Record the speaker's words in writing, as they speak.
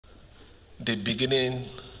the beginning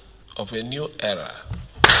of a new era.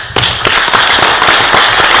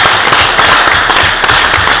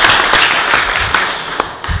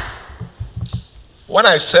 When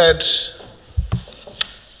I said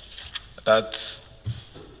that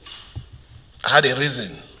I had a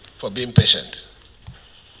reason for being patient,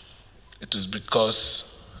 it is because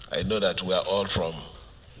I know that we are all from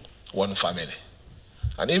one family.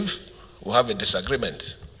 And if we have a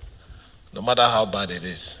disagreement, no matter how bad it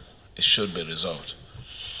is, it should be resolved.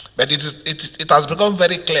 But it has become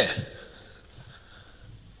very clear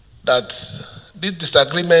that this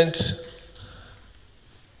disagreement,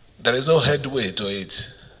 there is no headway to it.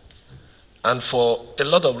 And for a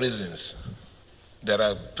lot of reasons, there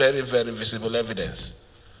are very, very visible evidence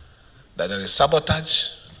that there is sabotage,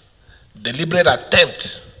 deliberate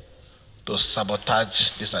attempt to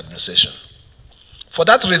sabotage this administration. For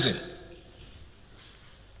that reason,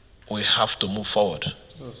 we have to move forward.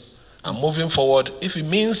 Yes. And moving forward, if it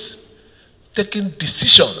means taking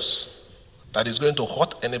decisions that is going to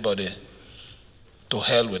hurt anybody, to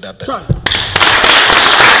hell with that person.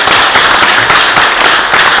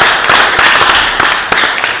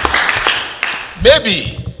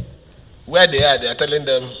 Maybe where they are telling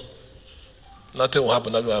them nothing will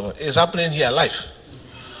happen, nothing will happen. It's happening here live.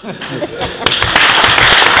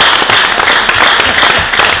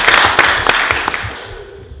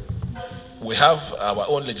 We have our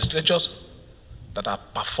own legislatures that are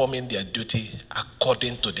performing their duty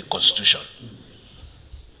according to the Constitution.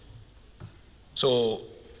 So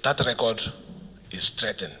that record is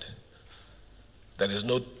threatened. There is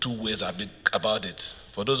no two ways about it.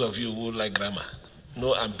 For those of you who like grammar,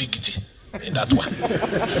 no ambiguity in that one.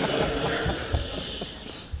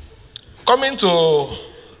 Coming to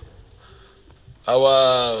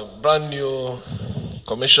our brand new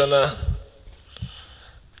commissioner,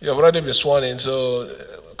 you have already been sworn in, so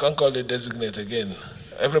I can't call it designate again.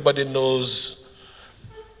 Everybody knows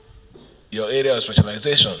your area of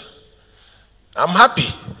specialization. I'm happy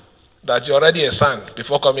that you're already a son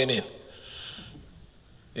before coming in.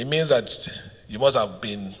 It means that you must have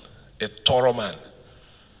been a thorough man.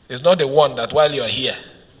 It's not the one that while you're here,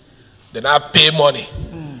 they now pay money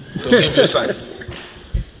to give you son.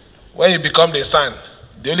 When you become the son,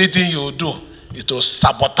 the only thing you do is to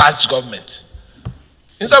sabotage government.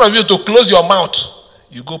 Instead of you to close your mouth,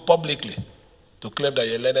 you go publicly to claim that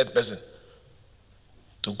you're a learned person.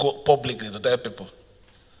 To go publicly to tell people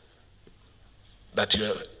that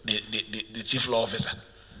you're the chief law officer.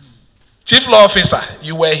 Chief law officer,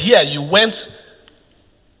 you were here, you went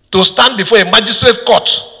to stand before a magistrate court.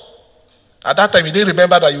 At that time, you didn't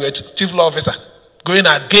remember that you were chief law officer, going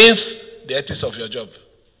against the ethics of your job.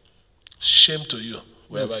 Shame to you,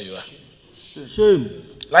 wherever you are. Shame.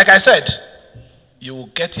 Like I said, you will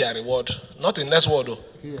get your reward, not in this world,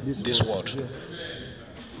 this world. Yeah.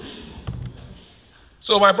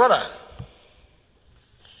 So my brother,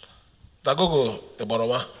 Dagogo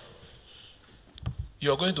Eboroma,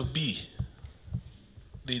 you're going to be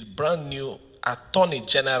the brand new Attorney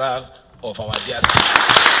General of our dear state.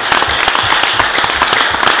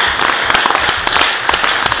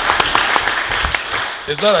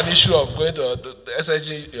 It's not an issue of going to the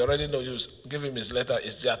SIG, you already know, you give him his letter,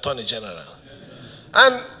 it's the Attorney General.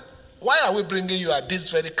 And why are we bringing you at this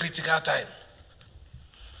very critical time?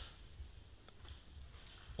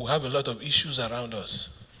 We have a lot of issues around us.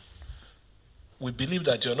 We believe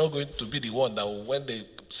that you're not going to be the one that when they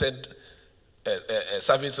send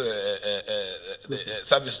service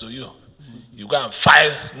to you, you go and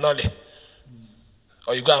file nolly,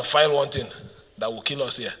 or you go and file one thing that will kill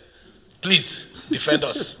us here. Please, defend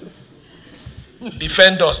us.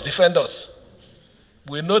 Defend us, defend us.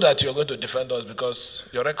 We know that you're going to defend us because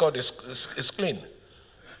your record is clean.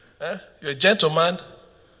 You're a gentleman,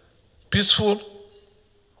 peaceful.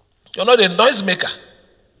 You're not a noisemaker.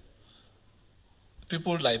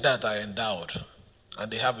 People like that are endowed,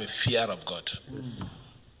 and they have a fear of God.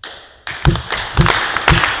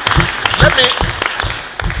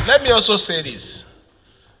 Let me also say this.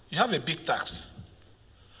 You have a big tax.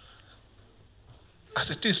 As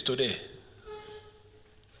it is today,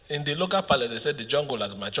 in the local parliament, they said the jungle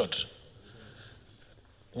has matured.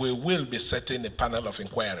 We will be setting a panel of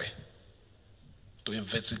inquiry to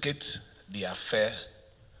investigate the affair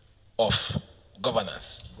of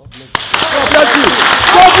governance. God bless you.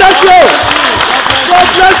 God bless you. God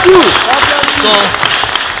bless you.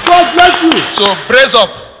 God bless you. So brace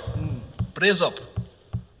up. Brace up.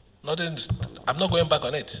 I'm not going back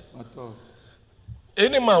on it.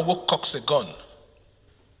 Any man who cocks a gun,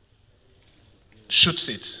 shoots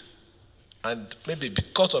it, and maybe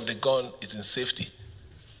because of the gun is in safety,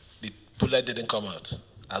 the bullet didn't come out.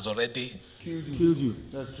 has already killed you.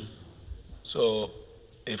 That's it. So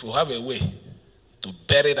if you have a way to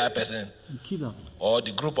bury that person You kill them. or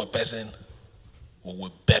the group of person, we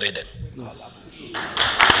will bury them. Yes.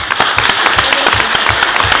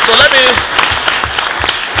 So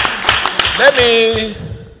let me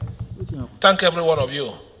thank every one of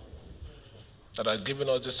you that has given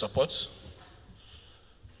us this support.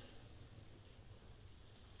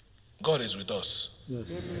 God is with us.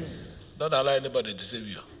 Yes. Don't allow anybody to deceive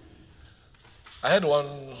you. I had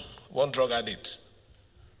one drug addict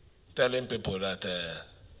telling people that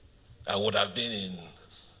I would have been in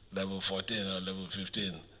level 14 or level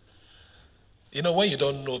 15. You know, when you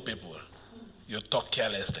don't know people, you talk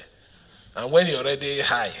carelessly. And when you're already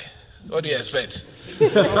high, what do you expect?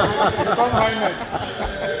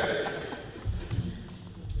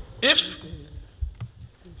 If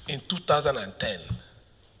in 2010,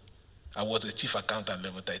 I was a chief accountant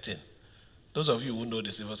level 13, those of you who know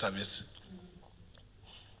the civil service,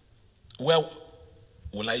 where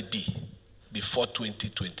will I be before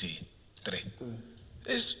 2023?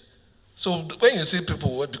 So when you see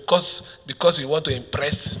people, because you want to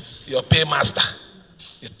impress your paymaster,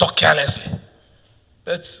 you talk carelessly.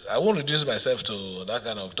 But I won't reduce myself to that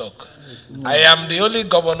kind of talk. I am the only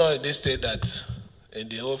governor in this state that, in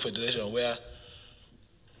the whole federation, where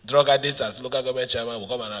drug addicts as local government chairman will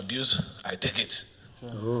come and abuse, I take it.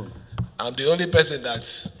 Oh. I'm the only person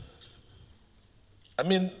that, I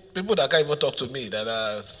mean, people that can't even talk to me, that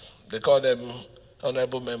are, they call them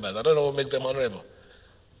honorable members. I don't know what makes them honorable.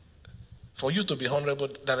 For you to be honorable,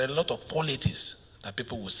 there are a lot of qualities that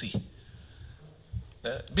people will see.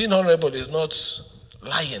 Being honorable is not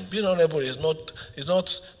lying. Being honorable is not, there is not,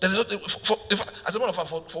 as a matter of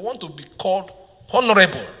fact, for one to be called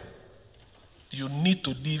honorable, you need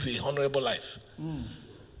to live a honorable life.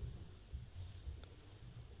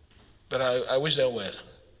 But I wish them well.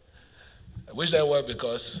 I wish them well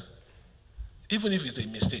because even if it's a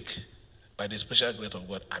mistake, by the special grace of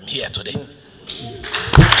God, I'm here today.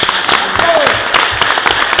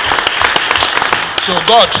 So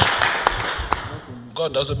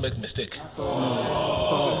God doesn't make mistake.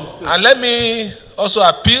 And let me also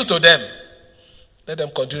appeal to them. Let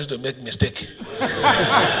them continue to make mistake.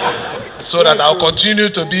 So that I'll continue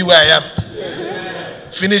to be where I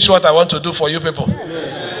am. Finish what I want to do for you people.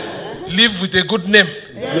 Live with a good name.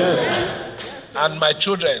 Yes. And my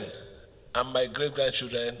children and my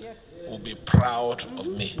great-grandchildren will be proud of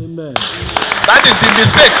me. Amen. That is the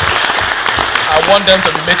mistake I want them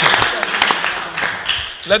to be making.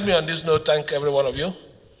 Let me on this note thank every one of you,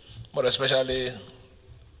 but especially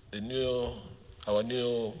our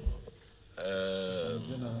new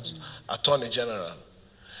Attorney General.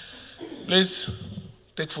 Please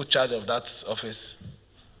take full charge of that office.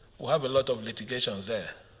 We have a lot of litigations there,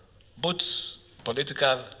 both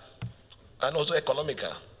political and also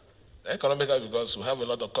economical. Economical because we have a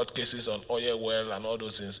lot of court cases on oil well and all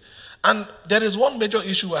those things. And there is one major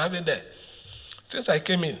issue we're having there. Since I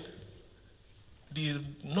came in, the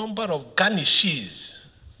number of garnishes,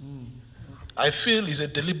 I feel is a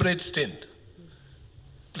deliberate stint.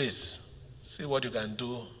 Please, see what you can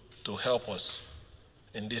do to help us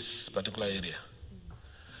in this particular area.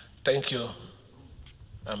 Thank you,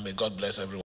 and may God bless everyone.